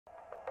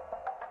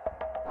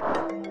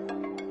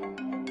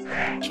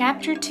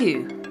Chapter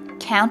 2.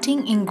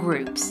 Counting in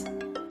Groups.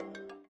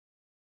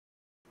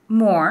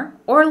 More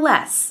or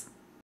less.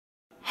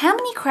 How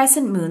many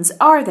crescent moons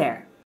are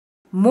there?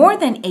 More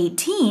than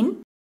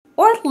 18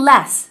 or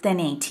less than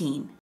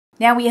 18?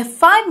 Now we have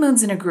 5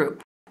 moons in a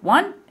group.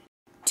 1,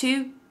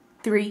 2,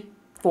 3,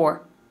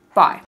 4,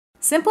 5.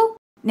 Simple?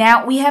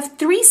 Now we have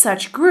 3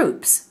 such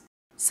groups.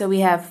 So we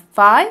have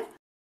 5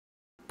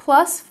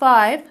 plus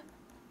 5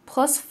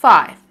 plus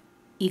 5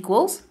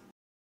 equals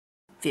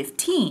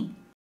 15.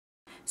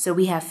 So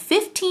we have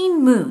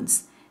 15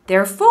 moons.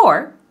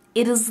 Therefore,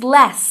 it is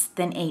less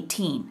than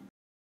 18.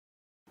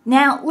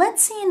 Now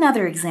let's see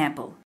another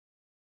example.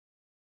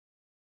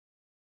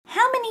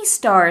 How many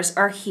stars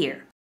are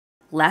here?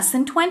 Less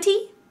than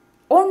 20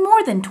 or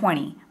more than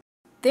 20?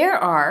 There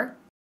are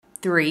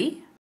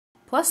 3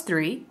 plus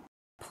 3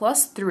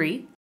 plus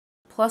 3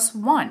 plus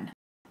 1.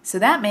 So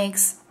that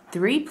makes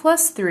 3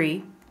 plus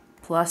 3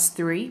 plus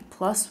 3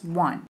 plus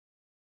 1.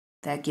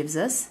 That gives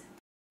us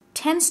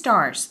 10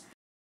 stars.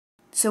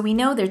 So we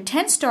know there are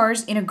 10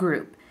 stars in a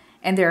group,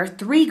 and there are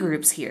 3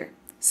 groups here.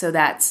 So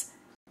that's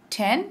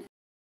 10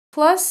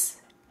 plus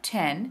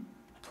 10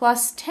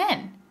 plus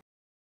 10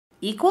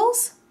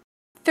 equals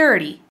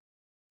 30.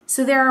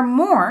 So there are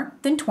more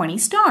than 20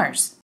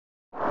 stars.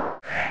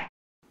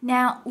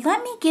 Now,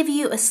 let me give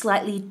you a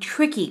slightly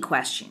tricky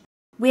question.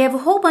 We have a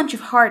whole bunch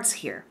of hearts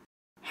here.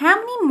 How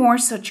many more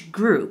such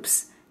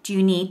groups do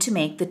you need to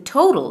make the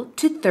total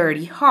to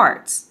 30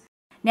 hearts?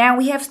 Now,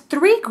 we have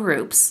 3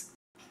 groups.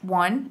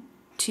 1,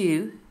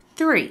 2,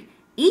 3.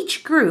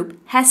 Each group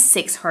has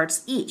 6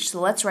 hearts each. So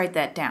let's write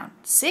that down.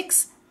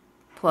 6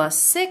 plus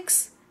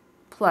 6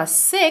 plus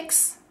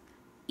 6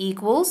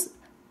 equals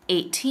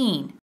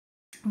 18.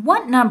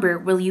 What number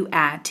will you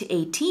add to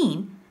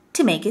 18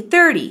 to make it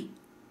 30?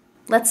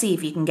 Let's see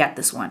if you can get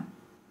this one.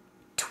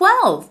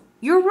 12.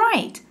 You're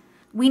right.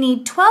 We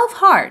need 12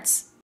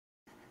 hearts.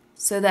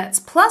 So that's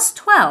plus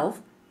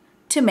 12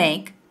 to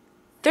make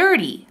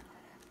 30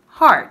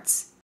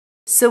 hearts.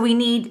 So we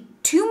need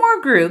 2 more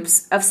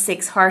groups of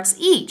 6 hearts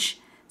each.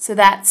 So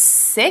that's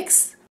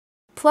 6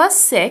 plus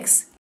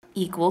 6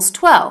 equals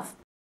 12,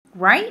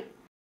 right?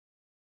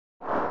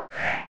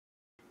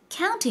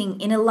 Counting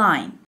in a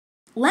line.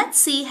 Let's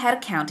see how to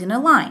count in a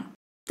line.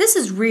 This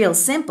is real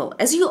simple,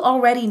 as you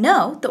already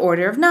know the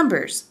order of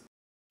numbers.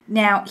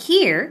 Now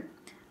here,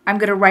 I'm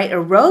going to write a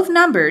row of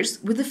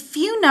numbers with a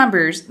few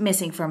numbers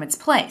missing from its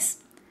place.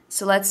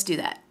 So let's do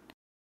that.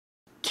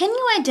 Can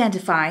you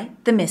identify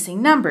the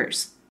missing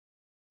numbers?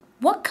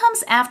 What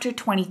comes after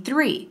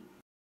 23?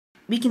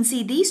 We can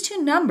see these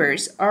 2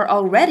 numbers are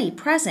already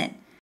present.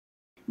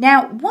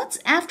 Now, what's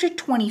after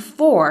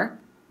 24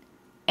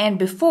 and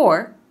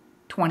before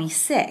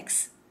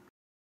 26?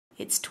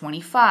 It's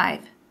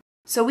 25.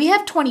 So we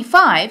have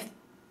 25,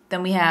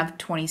 then we have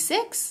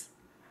 26,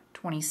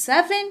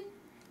 27,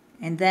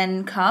 and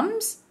then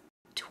comes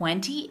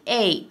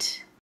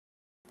 28.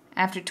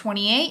 After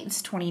 28,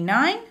 it's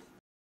 29.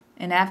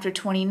 And after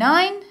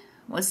 29,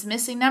 what's the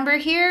missing number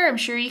here? I'm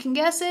sure you can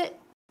guess it.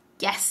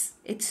 Yes,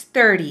 it's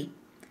 30.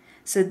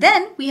 So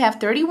then we have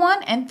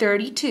 31 and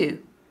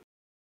 32.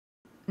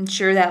 I'm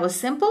sure that was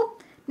simple.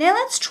 Now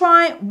let's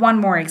try one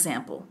more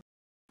example.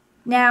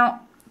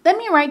 Now, let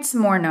me write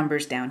some more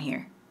numbers down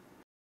here.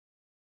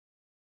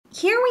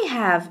 Here we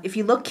have, if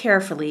you look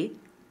carefully,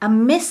 a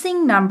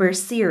missing number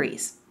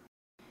series.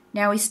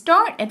 Now we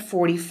start at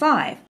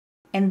 45,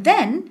 and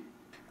then,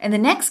 and the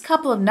next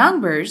couple of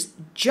numbers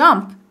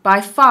jump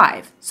by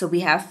 5, so we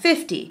have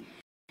 50.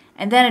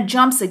 And then it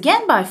jumps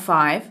again by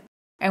 5,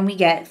 and we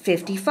get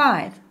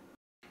 55.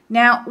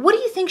 Now, what do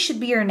you think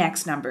should be your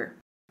next number?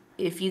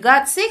 If you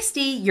got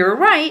 60, you're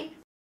right.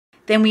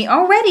 Then we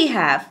already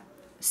have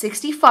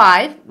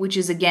 65, which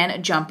is again a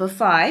jump of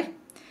 5.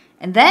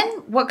 And then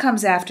what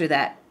comes after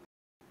that?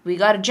 We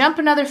got to jump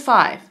another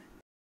 5.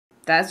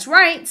 That's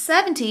right,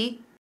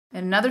 70.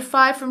 And another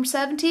 5 from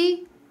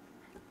 70.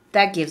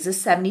 That gives us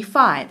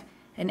 75.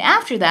 And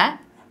after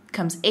that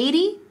comes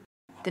 80.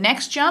 The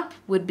next jump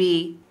would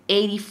be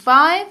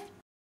 85.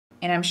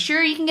 And I'm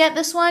sure you can get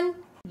this one.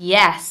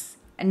 Yes,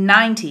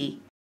 90.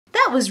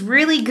 That was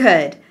really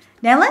good.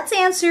 Now let's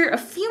answer a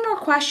few more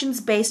questions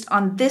based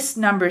on this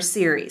number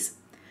series.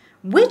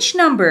 Which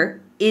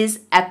number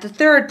is at the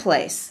 3rd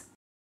place?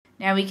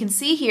 Now we can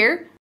see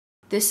here,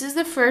 this is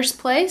the 1st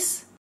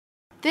place,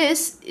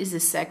 this is the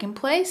 2nd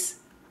place,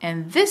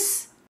 and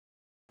this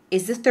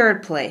is the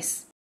 3rd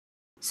place.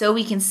 So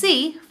we can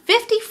see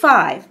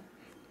 55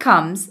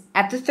 comes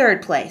at the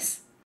 3rd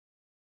place.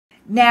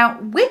 Now,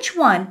 which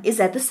one is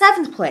at the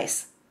 7th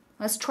place?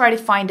 Let's try to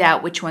find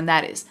out which one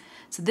that is.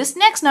 So this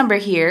next number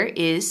here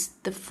is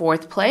the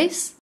 4th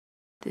place.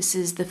 This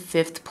is the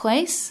 5th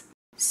place.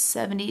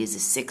 70 is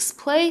the 6th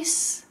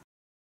place.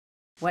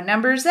 What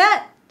number is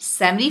that?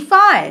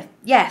 75.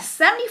 Yes,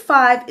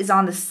 75 is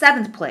on the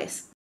 7th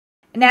place.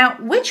 Now,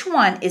 which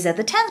one is at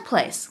the 10th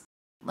place?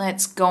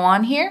 Let's go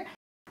on here.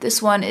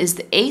 This one is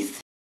the 8th,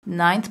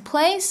 9th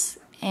place,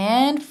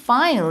 and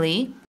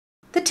finally,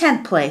 the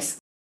 10th place.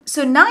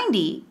 So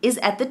 90 is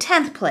at the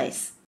 10th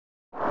place.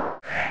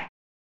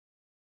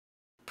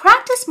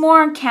 practice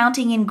more on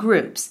counting in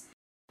groups.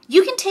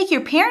 You can take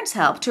your parents'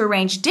 help to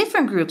arrange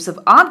different groups of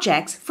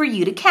objects for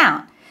you to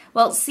count.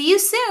 Well, see you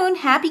soon.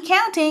 Happy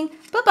counting.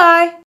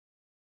 Bye-bye.